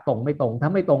ว่าตรงไม่ตรงถ้า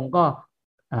ไม่ตรงก็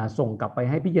ส่งกลับไป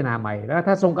ให้พิจารณาใหม่แล้ว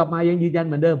ถ้าส่งกลับมายังยืนยันเ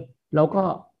หมือนเดิมเราก็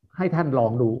ให้ท่านลอ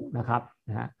งดูนะครับน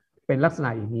ะฮะเป็นลักษณะ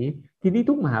อย่างนี้ทีนี้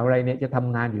ทุกมหาวิทยาลัยเนี่ยจะท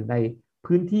ำงานอยู่ใน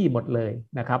พื้นที่หมดเลย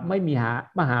นะครับไม่มี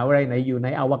มหาวิทยาลัยไหนอยู่ใน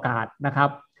อวกาศนะครับ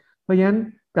เพราะฉะนั้น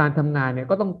การทำงานเนี่ย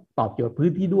ก็ต้องตอบโจทย์พื้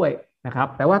นที่ด้วยนะครับ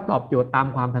แต่ว่าตอบโจทย์ตาม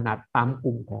ความถนัดตามก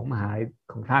ลุ่มของมหาวิทยาลัย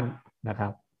ของท่านนะครั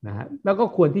บนะฮะแล้วก็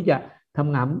ควรที่จะท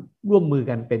ำงานร่วมมือ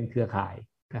กันเป็นเครือข่าย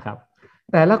นะครับ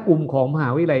แต่ละกลุ่มของมหา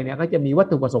วิทยาลัยเนี่ยก็จะมีวัต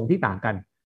ถุประสงค์ที่ต่างกัน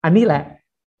อันนี้แหละ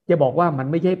จะบอกว่ามัน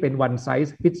ไม่ใช่เป็น one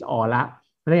size fits all ละ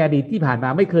ในอดีตที่ผ่านมา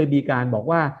ไม่เคยมีการบอก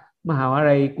ว่ามหาวิทยา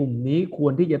ลัยกลุ่มนี้คว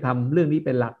รที่จะทำเรื่องนี้เ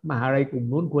ป็นหลักมหาวิทยาลัยกลุ่ม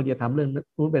นู้นควรจะทำเรื่อง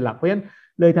นู้นเป็นหลักเพราะฉะนั้น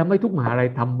เลยทำให้ทุกมหาวิทยาลัย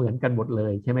ทำเหมือนกันหมดเล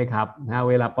ยใช่ไหมครับนะ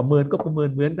เวลาประเมินก็ประเมิน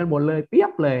เหมือนกันหมดเลยเปีย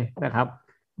บเลยนะครับ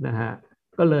นะฮะ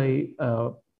ก็เลย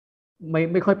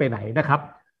ไม่ค่อยไปไหนนะครับ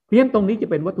เพราะฉะนั้นตรงนี้จะ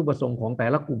เป็นวัตถุประสงค์ของแต่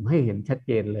ละกลุ่มให้เห็นชัดเ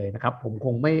จนเลยนะครับผมค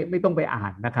งไม่ต้องไปอ่า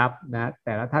นนะครับนะแ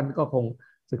ต่ละท่านก็คง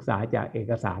ศึกษาจากเอ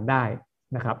กสารได้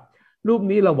นะครับรูป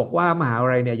นี้เราบอกว่ามหาวิทย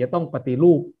าลัยเนี่ยจะต้องปฏิ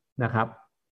รูปนะครับ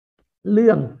เ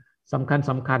รื่องสำ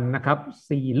คัญนะครับ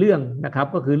4 เรื่องนะครับ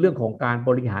ก็คือเรื่องของการบ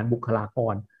ริหารบุคลาก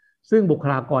รซึ่งบุค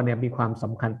ลากรเนี่ยมีความส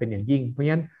ำคัญเป็นอย่างยิ่งเพราะฉ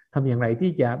ะนั้นทำอย่างไร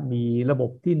ที่จะมีระบบ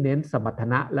ที่เน้นสมรรถ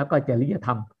นะแล้วก็จริยธร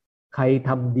รมใครท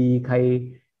ำดีใคร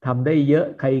ทำได้เยอะ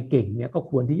ใครเก่งเนี่ยก็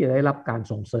ควรที่จะได้รับการ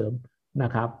ส่งเสริมน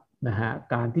ะครับนะฮะ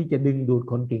การที่จะดึงดูด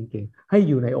คนเก่งๆให้อ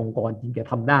ยู่ในองค์กรจริงจะ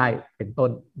ทำได้เป็นต้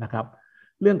นนะครับ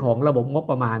เรื่องของระบบงบ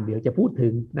ประมาณเดี๋ยวจะพูดถึ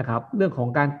งนะครับเรื่องของ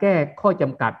การแก้ข้อจ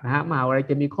ำกัดนะฮะมหาวิทยาลัย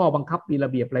จะมีข้อบังคับมีระ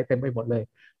เบียบอะไรเต็มไปหมดเลย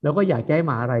แล้วก็อยากให้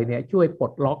มหาวิทยาลัยเนี่ยช่วยปล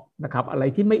ดล็อกนะครับอะไร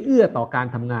ที่ไม่เอื้อต่อการ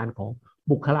ทำงานของ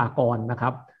บุคลากรนะครั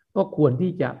บก็ควร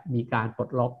ที่จะมีการปลด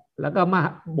ล็อกแล้วก็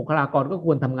บุคลากรก็ค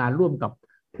วรทำงานร่วมกับ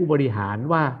ผู้บริหาร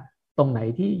ว่าตรงไหน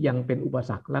ที่ยังเป็นอุป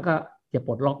สรรคแล้วก็จะป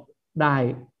ลดล็อกได้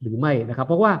หรือไม่นะครับ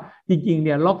เพราะว่าจริงๆเ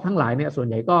นี่ยล็อกทั้งหลายเนี่ยส่วน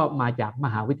ใหญ่ก็มาจากม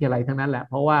หาวิทยาลัยทั้งนั้นแหละ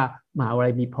เพราะว่ามหาวิทยาลั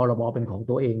ยมีพรบเป็นของ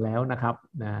ตัวเองแล้วนะครับ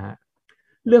นะ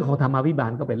เรื่องของธรรมาภิบา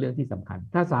ลก็เป็นเรื่องที่สำคัญ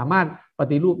ถ้าสามารถป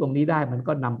ฏิรูปตรงนี้ได้มัน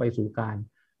ก็นำไปสู่การ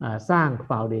สร้างฟ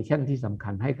าวเดชั่นที่สำคั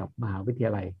ญให้กับมหาวิทย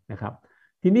าลัยนะครับ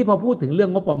ทีนี้พอพูดถึงเรื่อ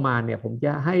งงบประมาณเนี่ยผมจ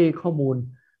ะให้ข้อมูล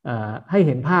ให้เ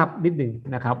ห็นภาพนิดหนึ่ง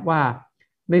นะครับว่า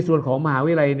ในส่วนของมหา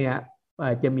วิทยาลัยเนี่ย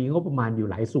จะมีงบประมาณอยู่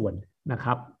หลายส่วนนะค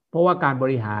รับเพราะว่าการบ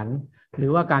ริหารหรื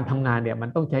อว่าการทำงานเนี่ยมัน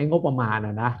ต้องใช้งบประมาณน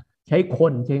ะใช้ค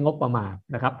นใช้งบประมาณ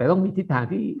นะครับแต่ต้องมีทิศทาง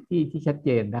ที่ชัดเจ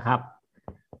นนะครับ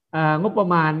งบประ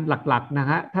มาณหลักๆนะ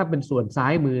ฮะถ้าเป็นส่วนซ้า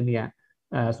ยมือเนี่ย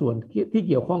ส่วนที่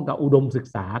เกี่ยวข้องกับอุดมศึก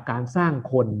ษาการสร้าง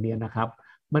คนเนี่ยนะครับ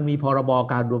มันมีพรบ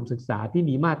การอุดมศึกษาที่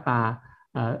มีมาตรา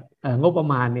งบประ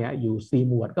มาณเนี่ยอยู่4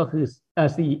 หมวดก็คือ4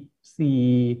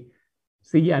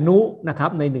 อนุนะครั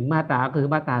บใน1 มาตราก็คือ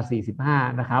มาตรา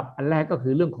45นะครับอันแรกก็คื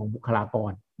อเรื่องของบุคลาก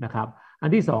รนะครับอัน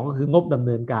ที่2ก็คืองบดำเ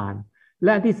นินการแล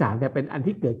ะอันที่3เนี่ยเป็นอัน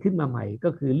ที่เกิดขึ้นมาใหม่ก็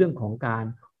คือเรื่องของการ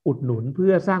อุดหนุนเพื่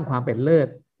อสร้างความเป็นเลิศ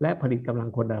และผลิตกำลัง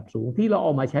คนระดับสูงที่เราเอ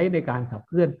ามาใช้ในการขับเ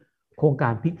คลื่อนโครงกา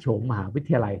รพลิกโฉมมหาวิท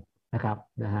ยาลัยนะครับ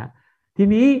นะฮะที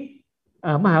นี้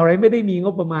มหาวิทยาลัยไม่ได้มีง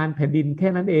บประมาณแผ่นดินแค่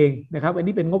นั้นเองนะครับอัน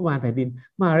นี้เป็นงบประมาณแผ่นดิน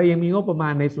มหาวิทยาลัยยังมีงบประมา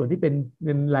ณในส่วนที่เป็นเ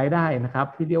งินรายได้นะครับ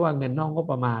ที่เรียกว่าเงินนอกงบ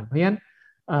ประมาณเพราะฉะนั้น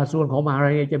ส่วนของมหาวิทยา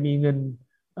ลัยจะมีเงิน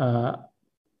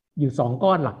อยู่2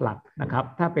 ก้อนหลักๆนะครับ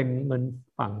ถ้าเป็นเงิน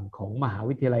ฝั่งของมหา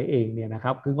วิทยาลัยเองเนี่ยนะค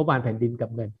รับคืองบประมาณแผ่นดินกับ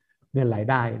เงินราย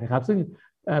ได้นะครับซึ่ง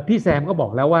พี่แซมก็บอ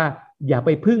กแล้วว่าอย่าไป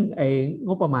พึ่ง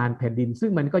งบประมาณแผ่นดินซึ่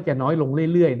งมันก็จะน้อยลง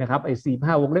เรื่อยๆนะครับ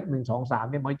45 วงเล็บ 1 2 3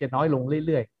เนี่ยมันจะน้อยลงเ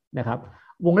รื่อยๆนะครับ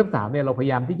วงเล็บ 3เนี่ยเราพย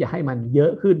ายามที่จะให้มันเยอ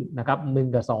ะขึ้นนะครับ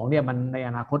1กับ2เนี่ยมันใน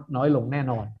อนาคตน้อยลงแน่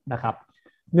นอนนะครับ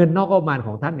เงินนอกงบประมาณข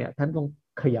องท่านเนี่ยท่านต้อง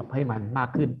ขยับให้มันมาก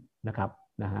ขึ้นนะครับ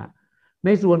นะฮะใน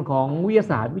ส่วนของวิทยา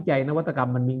ศาสตร์วิจัยนวัตกรรม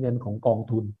มันมีเงินของกอง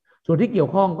ทุนส่วนที่เกี่ยว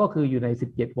ข้องก็คืออยู่ใน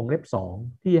17 วงเล็บ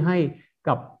 2ที่ให้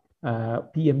กับ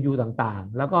PMU ต่าง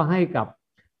ๆแล้วก็ให้กับ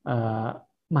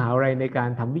มหาวิทยาลัยในการ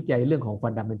ทำวิจัยเรื่องของ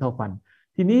Fundamental Fund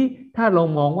ทีนี้ถ้าเรา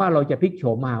มองว่าเราจะพลิกโฉ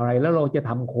มมหาวิทยาลัยแล้วเราจะ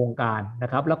ทำโครงการนะ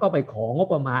ครับแล้วก็ไปของบ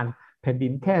ประมาณแผ่นดิ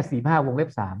นแค่45 วงเล็บ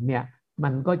 3เนี่ยมั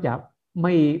นก็จะไ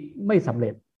ม่สำเ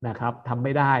ร็จนะครับทำไ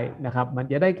ม่ได้นะครับมัน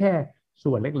จะได้แค่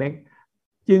ส่วนเล็ก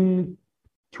ๆจึง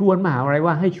ชวนมหาวิทยาลัย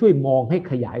ว่าให้ช่วยมองให้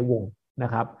ขยายวงน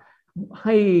ะครับใ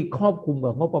ห้ครอบคลุม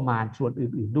กับงบประมาณส่วน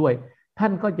อื่นๆด้วยท่า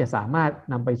นก็จะสามารถ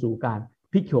นำไปสู่การ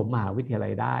พลิกโฉมมหาวิทยาลั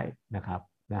ยได้นะครับ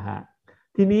นะฮะ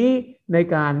ทีนี้ใน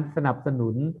การสนับสนุ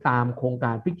นตามโครงก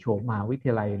ารพลิกโฉมมหาวิท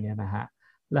ยาลัยเนี่ยนะฮะ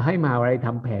และให้มหาวิทยาลัยท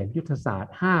ำแผนยุทธศาสต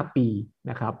ร์5 ปี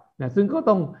นะครับนะซึ่งก็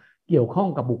ต้องเกี่ยวข้อง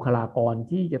กับบุคลากร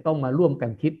ที่จะต้องมาร่วมกั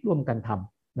นคิดร่วมกันท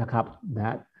ำนะครับน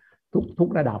ะทุก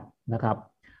ระดับนะครับ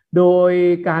โดย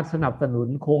การสนับสนุน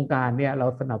โครงการเนี่ยเรา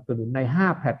สนับสนุนใน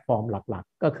5 แพลตฟอร์มหลัก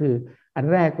ๆก็คืออัน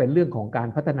แรกเป็นเรื่องของการ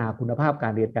พัฒนาคุณภาพกา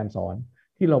รเรียนการสอน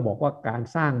ที่เราบอกว่าการ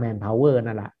สร้าง manpower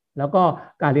นั่นแหละแล้วก็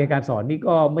การเรียนการสอนนี่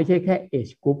ก็ไม่ใช่แค่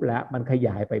age group แล้วมันขย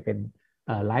ายไปเป็น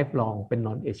lifelong เป็น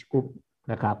non age group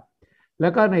นะครับแล้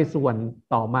วก็ในส่วน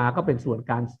ต่อมาก็เป็นส่วน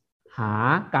การหา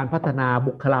การพัฒนา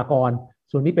บุคลากร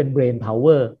ส่วนนี้เป็น brain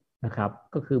power นะครับ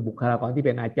ก็คือบุคลากรที่เ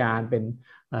ป็นอาจารย์เป็น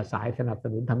สายสนับส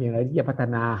นุนทำอย่างไรที่จะพัฒ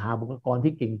นาหาบุคลากร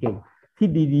ที่เก่งๆที่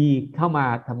ดีๆเข้ามา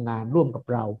ทำงานร่วมกับ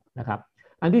เรานะครับ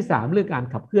อันที่3เรื่องการ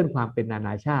ขับเคลื่อนความเป็นนาน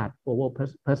าชาติ global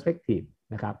perspective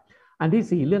นะครับอัน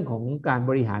ที่4เรื่องของการ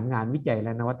บริหารงานวิจัยแล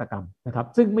ะนวัตกรรมนะครับ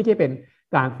ซึ่งไม่ใช่เป็น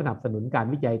การสนับสนุนการ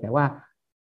วิจัยแต่ว่า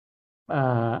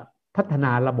พัฒน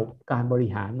าระบบการบริ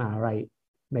หารมหาวิทยาลัย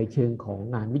ในเชิงของ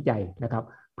งานวิจัยนะครับ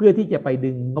เพื่อที่จะไป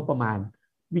ดึงงบประมาณ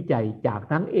วิจัยจาก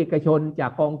ทั้งเอกชนจา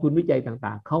กกองทุนวิจัยต่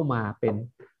างๆเข้ามาเ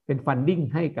ป็นฟันดิ้ง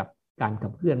ให้กับการขั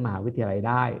บเคลื่อนมหาวิทยาลัย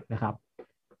ได้นะครับ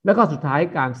แล้วก็สุดท้าย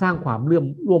การสร้างความ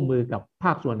ร่วมมือกับภ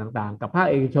าคส่วนต่างๆกับภาค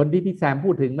เอกชนที่พี่แซมพู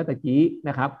ดถึงเมื่อกี้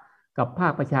นะครับกับภา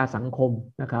คประชาสังคม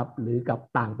นะครับหรือกับ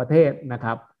ต่างประเทศนะค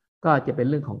รับก็จะเป็น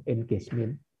เรื่องของ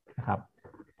engagement นะครับ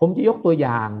ผมจะยกตัวอ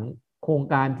ย่างโครง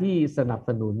การที่สนับส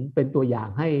นุนเป็นตัวอย่าง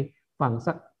ให้ฟัง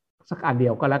สักอันเดี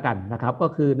ยวก็แล้วกันนะครับก็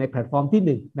คือในแพลตฟอร์ม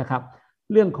ที่1นะครับ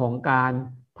เรื่องของการ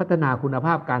พัฒนาคุณภ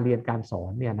าพการเรียนการสอ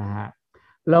นเนี่ยนะฮะ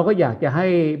เราก็อยากจะให้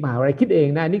มหาวิทยาลัยคิดเอง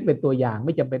นะนี่เป็นตัวอย่างไ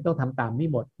ม่จำเป็นต้องทำตามนี่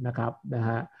หมดนะครับนะฮ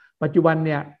ะปัจจุบันเ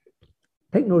นี่ย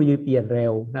เทคโนโลยีเปลี่ยนเร็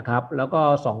วนะครับแล้วก็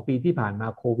2 ปีที่ผ่านมา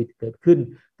โควิดเกิดขึ้น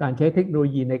การใช้เทคโนโล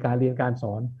ยีในการเรียนการส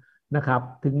อนนะครับ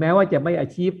ถึงแม้ว่าจะไม่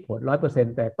achieveผล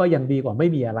 100% แต่ก็ยังดีกว่าไม่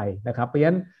มีอะไรนะครับเพราะฉะ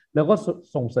นั้นเราก็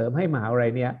ส่งเสริมให้มหาวิทยาลั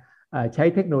ยเนี่ยใช้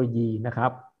เทคโนโลยีนะครั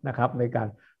บในการ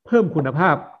เพิ่มคุณภา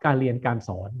พการเรียนการส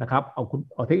อนนะครับเ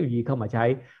อาเทคโนโลยีเข้ามาใช้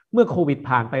เมื่อโควิด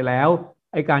ผ่านไปแล้ว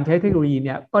ไอการใช้เทคโนโลยีเ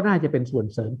นี่ยก็น่าจะเป็นส่วน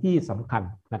เสริมที่สำคัญ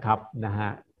นะครับนะฮ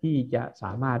ะที่จะส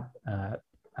ามารถ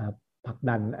ผลัก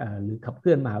ดันหรือขับเค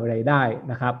ลื่อนมหาวิทยาลัยได้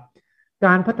นะครับก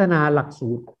ารพัฒนาหลักสู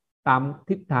ตรตาม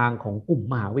ทิศทางของกลุ่ม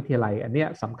มหาวิทยาลัยอันนี้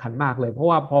สำคัญมากเลยเพราะ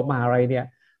ว่าพอมหาวิทยาลัยเนี่ย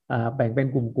แบ่งเป็น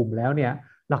กลุ่มแล้วเนี่ย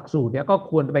หลักสูตรเนี่ยก็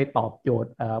ควรไปตอบโจท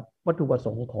ย์วัตถุประส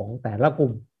งค์ของแต่ละกลุ่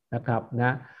มนะครับน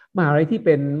ะมหาวิทยาลัยที่เ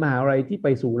ป็นมหาวิทยาลัยที่ไป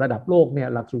สู่ระดับโลกเนี่ย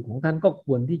หลักสูตรของท่านก็ค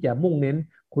วรที่จะมุ่งเน้น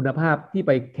คุณภาพที่ไ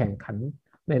ปแข่งขัน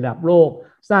ในระดับโลก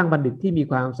สร้างบัณฑิตที่มี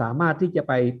ความสามารถที่จะ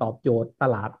ไปตอบโจทย์ต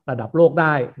ลาดระดับโลกไ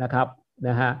ด้นะครับน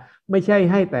ะฮะไม่ใช่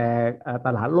ให้แต่ต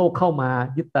ลาดโลกเข้ามา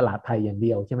ยึดตลาดไทยอย่างเ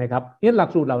ดียวใช่ไหมครับนี่หลัก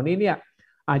สูตรเหล่านี้เนี่ย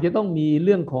อาจจะต้องมีเ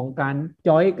รื่องของการจ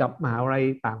อยกับมหาวิทยาลัย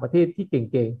ต่างประเทศที่เ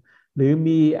ก่งๆหรือ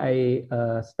มี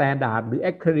standard หรือ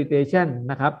accreditation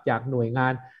นะครับจากหน่วยงา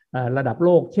นระดับโล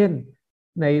กเช่น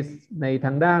ในท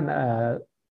างด้าน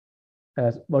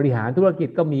บริหารธุรกิจ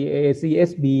ก็มี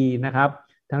AACSB นะครับ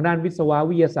ทางด้านวิศวะ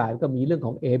วิทยาศาสตร์ก็มีเรื่องข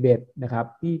อง ABET นะครับ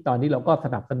ที่ตอนนี้เราก็ส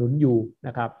นับสนุนอยู่น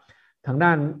ะครับทางด้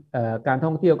านการท่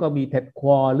องเที่ยวก็มี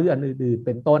TEDQual หรืออันอื่นๆเ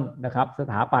ป็นต้นนะครับส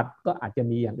ถาปัตย์ก็อาจจะ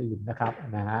มีอย่างอื่นนะครับ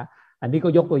นะฮะอันนี้ก็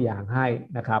ยกตัวอย่างให้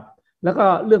นะครับแล้วก็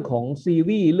เรื่องของซี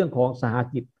วีเรื่องของสห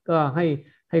กิจก็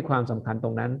ให้ความสำคัญตร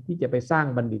งนั้นที่จะไปสร้าง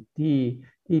บัณฑิตที่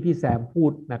พี่แซมพู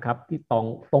ดนะครับที่ต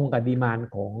รงกับดีมานด์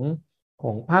ข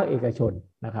องภาคเอกชน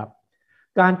นะครับ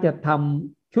การจัดท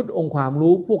ำชุดองค์ความ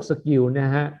รู้พวกสกิลน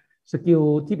ะฮะสกิล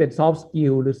ที่เป็น soft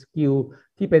skill หรือสกิล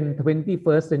ที่เป็น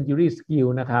 21st century skill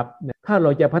นะครับถ้าเร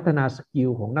าจะพัฒนาสกิล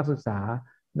ของนักศึกษา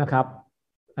นะครับ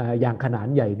อย่างขนาด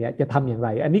ใหญ่เนี่ยจะทำอย่างไร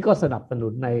อันนี้ก็สนับสนุ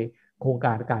นในโครงก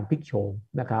ารการพลิกโฉม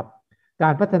นะครับ กา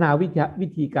รพัฒนาวิ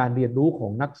ธีการเรียนรู้ขอ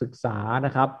งนักศึกษาน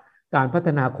ะครับการพัฒ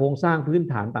นาโครงสร้างพื้น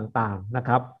ฐานต่างๆนะค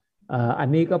รับอัน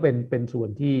นี้ก็เป็นส่วน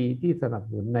ที่สนับส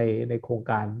นุนในโครง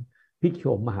การพลิกโฉ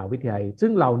มมหาวิทยาลัยซึ่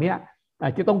งเราเนี้ยอา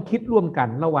จจะต้องคิดร่วมกัน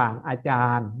ระหว่างอาจา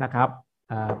รย์นะครับ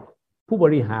ผู้บ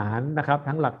ริหารนะครับ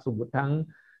ทั้งหลักสูตรทั้ง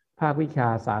ภาควิชา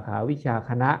สาขาวิชา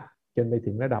คณะจนไป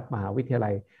ถึงระดับมหาวิทยา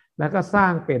ลัยแล้วก็สร้า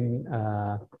งเ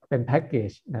ป็นแพ็กเก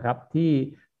จนะครับที่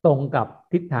ตรงกับ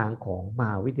ทิศทางของม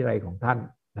หาวิทยาลัยของท่าน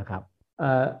นะครับ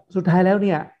สุดท้ายแล้วเ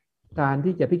นี่ยการ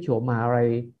ที่จะพลิกโฉมมหาวิทยาลัย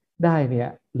ได้เนี่ย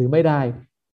หรือไม่ไ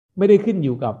ด้ขึ้นอ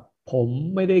ยู่กับผม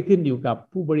ไม่ได้ขึ้นอยู่กับ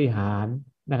ผู้บริหาร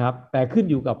นะครับแต่ขึ้น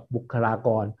อยู่กับบุคลาก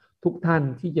รทุกท่าน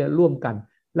ที่จะร่วมกัน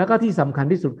แล้วก็ที่สำคัญ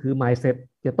ที่สุดคือ mindset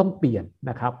จะต้องเปลี่ยน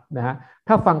นะครับนะฮะ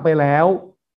ถ้าฟังไปแล้ว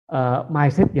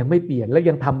mindset ยังไม่เปลี่ยนและ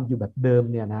ยังทำอยู่แบบเดิม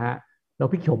เนี่ยนะฮะเรา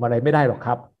พลิกโฉมอะไรไม่ได้หรอกค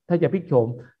รับถ้าจะพลิกโฉม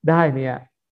ได้เนี่ย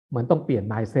มันต้องเปลี่ยน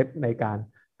mindset ในการ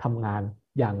ทำงาน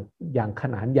อย่างข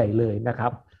นาดใหญ่เลยนะครั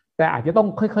บแต่อาจจะต้อง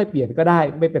ค่อยๆเปลี่ยนก็ได้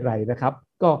ไม่เป็นไรนะครับ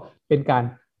ก็เป็นการ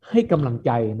ให้กำลังใ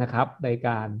จนะครับในก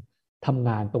ารทำง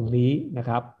านตรงนี้นะค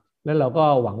รับแล้วเราก็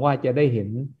หวังว่าจะได้เห็น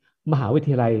มหาวิท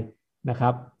ยาลัยนะครั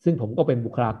บซึ่งผมก็เป็นบุ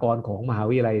คลากรของมหา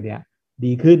วิทยาลัยเนี่ย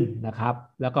ดีขึ้นนะครับ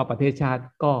แล้วก็ประเทศชาติ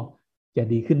ก็จะ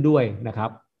ดีขึ้นด้วยนะครับ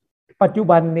ปัจจุ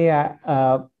บันเนี่ย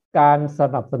การส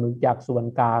นับสนุนจากส่วน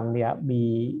กลางเนี่ย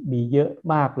มีเยอะ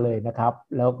มากเลยนะครับ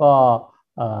แล้วก็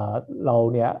เรา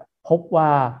เนี่ยพบว่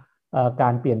ากา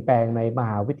รเปลี่ยนแปลงในมห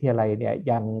าวิทยาลัยเนี่ย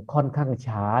ยังค่อนข้าง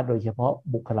ช้าโดยเฉพาะ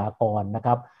บุคลากรนะค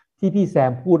รับที่พี่แซ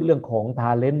มพูดเรื่องของ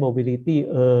Talent Mobility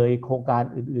โครงการ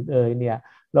อื่นๆเนี่ย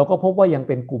เราก็พบว่ายังเ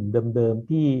ป็นกลุ่มเดิมๆ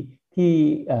ที่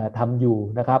ทำอยู่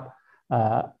นะครับ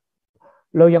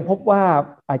เรายังพบว่า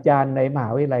อาจารย์ในมหา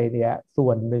วิทยาลัยเนี่ยส่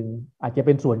วนหนึ่งอาจจะเ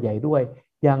ป็นส่วนใหญ่ด้วย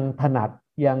ยังถนัด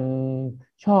ยัง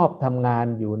ชอบทำงาน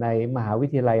อยู่ในมหาวิ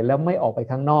ทยาลัยแล้วไม่ออกไป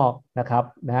ข้างนอกนะครับ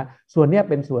นะส่วนนี้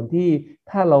เป็นส่วนที่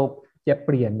ถ้าเราจะเป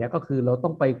ลี่ยนเนี่ยก็คือเราต้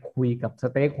องไปคุยกับส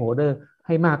เต็กโฮลเดอร์ใ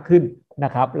ห้มากขึ้นน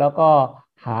ะครับแล้วก็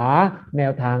หาแน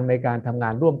วทางในการทำงา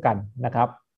นร่วมกันนะครับ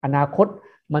อนาคต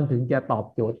มันถึงจะตอบ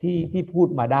โจทย์ที่พูด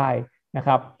มาได้นะค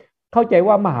รับเข้าใจ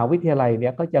ว่ามหาวิทยาลัยเนี่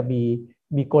ยก็จะ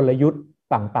มีกลยุทธ์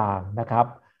ต่างๆนะครับ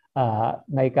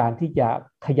ในการที่จะ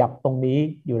ขยับตรงนี้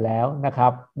อยู่แล้วนะครั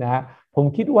บนะผม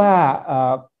คิดว่า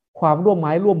ความร่วมไ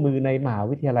ม้ร่วมมือในมหา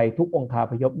วิทยาลัยทุกองค์คา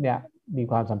พยพเนี่ยมี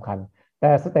ความสำคัญแต่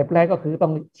สเต็ปแรกก็คือต้อ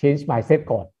ง change mindset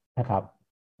ก่อนนะครับ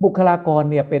บุคลากร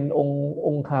เนี่ยเป็นอ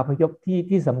งค์คาพยพ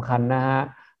ที่สำคัญนะฮะ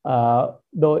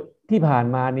โดยที่ผ่าน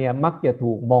มาเนี่ยมักจะ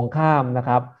ถูกมองข้ามนะค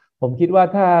รับผมคิดว่า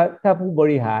ถ้าผู้บ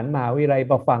ริหารมหาวิทยาลัย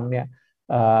มาฟังเนี่ย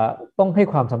ต้องให้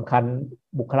ความสำคัญ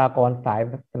บุคลากรสาย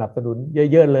สนับสนุน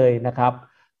เยอะๆเลยนะครับ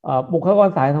บุคลากร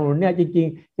สายสนับสนุนเนี่ยจริง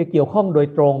ๆจะเกี่ยวข้องโดย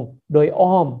ตรงโดย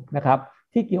อ้อมนะครับ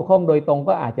ที่เกี่ยวข้องโดยตรง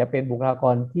ก็อาจจะเป็นบุคลาก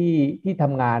รที่ท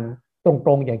ำงานตร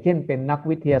งๆอย่างเช่นเป็นนัก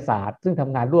วิทยาศาสตร์ซึ่งท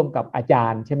ำงานร่วมกับอาจา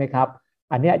รย์ใช่ไหมครับ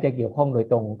อันนี้จะเกี่ยวข้องโดย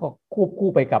ตรงก็ควบคู่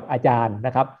ไปกับอาจารย์น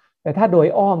ะครับแต่ถ้าโดย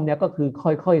อ้อมเนี่ยก็คือ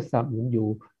ค่อยๆสนับสนุน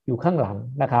อยู่ข้างหลัง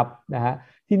นะครับนะฮะ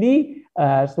ทีนี้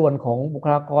ส่วนของบุค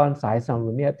ลากรสายสนับสนุ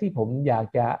นเนี่ยที่ผมอยาก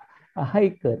จะให้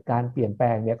เกิดการเปลี่ยนแปล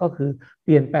งเนี่ยก็คือเป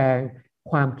ลี่ยนแปลง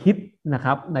ความคิดนะค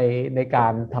รับในกา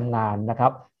รทำงานนะครั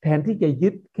บแทนที่จะยึ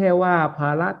ดแค่ว่าภ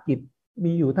ารกิจ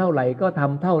มีอยู่เท่าไหร่ก็ท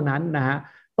ำเท่านั้นนะฮะ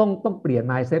ต้องเปลี่ยน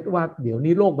mindset ว่าเดี๋ยว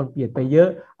นี้โลกมันเปลี่ยนไปเยอะ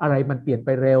อะไรมันเปลี่ยนไป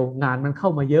เร็วงานมันเข้า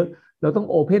มาเยอะเราต้อง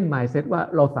open mindset ว่า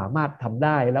เราสามารถทำไ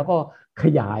ด้แล้วก็ข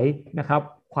ยายนะครับ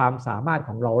ความสามารถข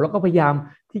องเราแล้วก็พยายาม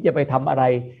ที่จะไปทำอะไร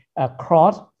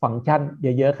cross function เ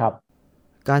ยอะๆครับ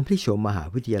การพลิกโฉมมหา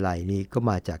วิทยาลัยนี้ก็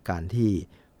มาจากการที่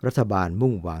รัฐบาล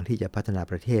มุ่งหวังที่จะพัฒนา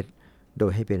ประเทศโด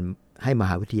ยให้มห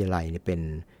าวิทยาลัยเป็น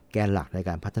แกนหลักใน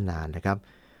การพัฒนานะครับ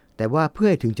แต่ว่าเพื่อ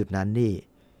ให้ถึงจุดนั้นนี่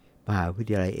มหาวิ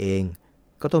ทยาลัยเอง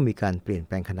ก็ต้องมีการเปลี่ยนแ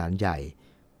ปลงขนาดใหญ่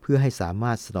เพื่อให้สาม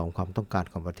ารถสนองความต้องการ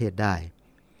ของประเทศได้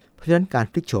เพราะฉะนั้นการ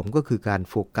พลิกโฉมก็คือการ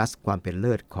โฟกัสความเป็นเ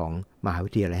ลิศของมหาวิ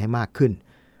ทยาลัยให้มากขึ้น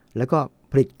แล้วก็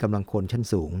ผลิตกำลังคนชั้น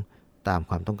สูงตาม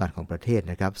ความต้องการของประเทศ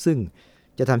นะครับซึ่ง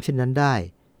จะทำเช่นนั้นได้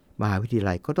มหาวิทยา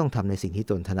ลัยก็ต้องทำในสิ่งที่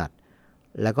ตนถนัด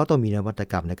แล้วก็ต้องมีนวัต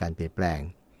กรรมในการเปลี่ยนแปลง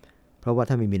เพราะว่า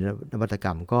ถ้าไม่มีนวัตกร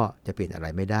รมก็จะเปลี่ยนอะไร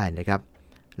ไม่ได้นะครับ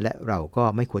และเราก็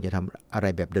ไม่ควรจะทำอะไร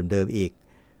แบบเดิมๆอีก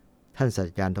ท่านศาสต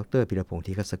ราจารย์ดร.พีรพงษ์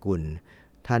ทีฆสกุล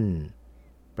ท่าน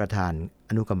ประธาน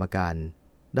อนุกรรมการ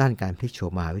ด้านการพลิกโฉ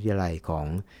มมหาวิทยาลัยของ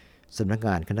สำนักง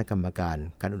านคณะกรรมการ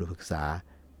การอุดมศึกษา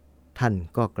ท่าน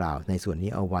ก็กล่าวในส่วน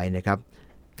นี้เอาไว้นะครับ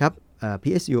ครับ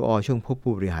PSUO ช่วงพบ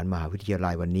ผู้บริหารมหาวิทยา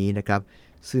ลัยวันนี้นะครับ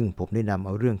ซึ่งผมได้นำเอ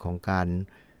าเรื่องของการ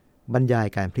บรรยาย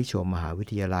การพลิกโฉมมหาวิ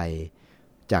ทยาลัย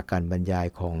จากการบรรยาย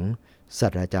ของศา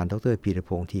สตราจารย์ดร.พีรพ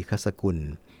งษ์ ทีฆสกุล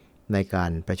ในกา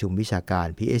รประชุมวิชาการ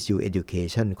PSU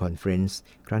Education Conference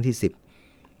ครั้งที่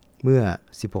10เมื่อ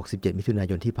 16-17 มิถุนา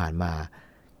ยนที่ผ่านมา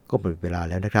ก็หมดเวลา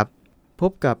แล้วนะครับพ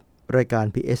บกับรายการ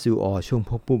PSUO ช่วง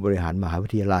พบผู้บริหารมหาวิ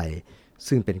ทยาลัย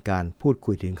ซึ่งเป็นการพูด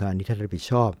คุยถึงการที่ท่านรับผิด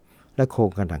ชอบและโครง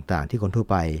การต่างๆที่คนทั่ว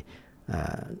ไป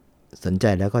สนใจ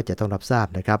แล้วก็จะต้องรับทราบ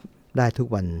นะครับได้ทุก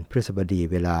วันพฤหัสบดี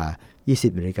เวลา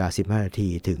 20:15 น.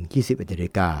ถึง 21:00 น.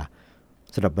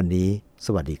สำหรับวันนี้ส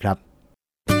วัสดีครับ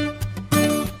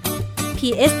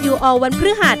PSUO วันพ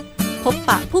ฤหัสพบป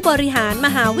ะผู้บริหารม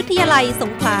หาวิทยาลัยส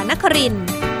งขลานครินท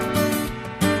ร์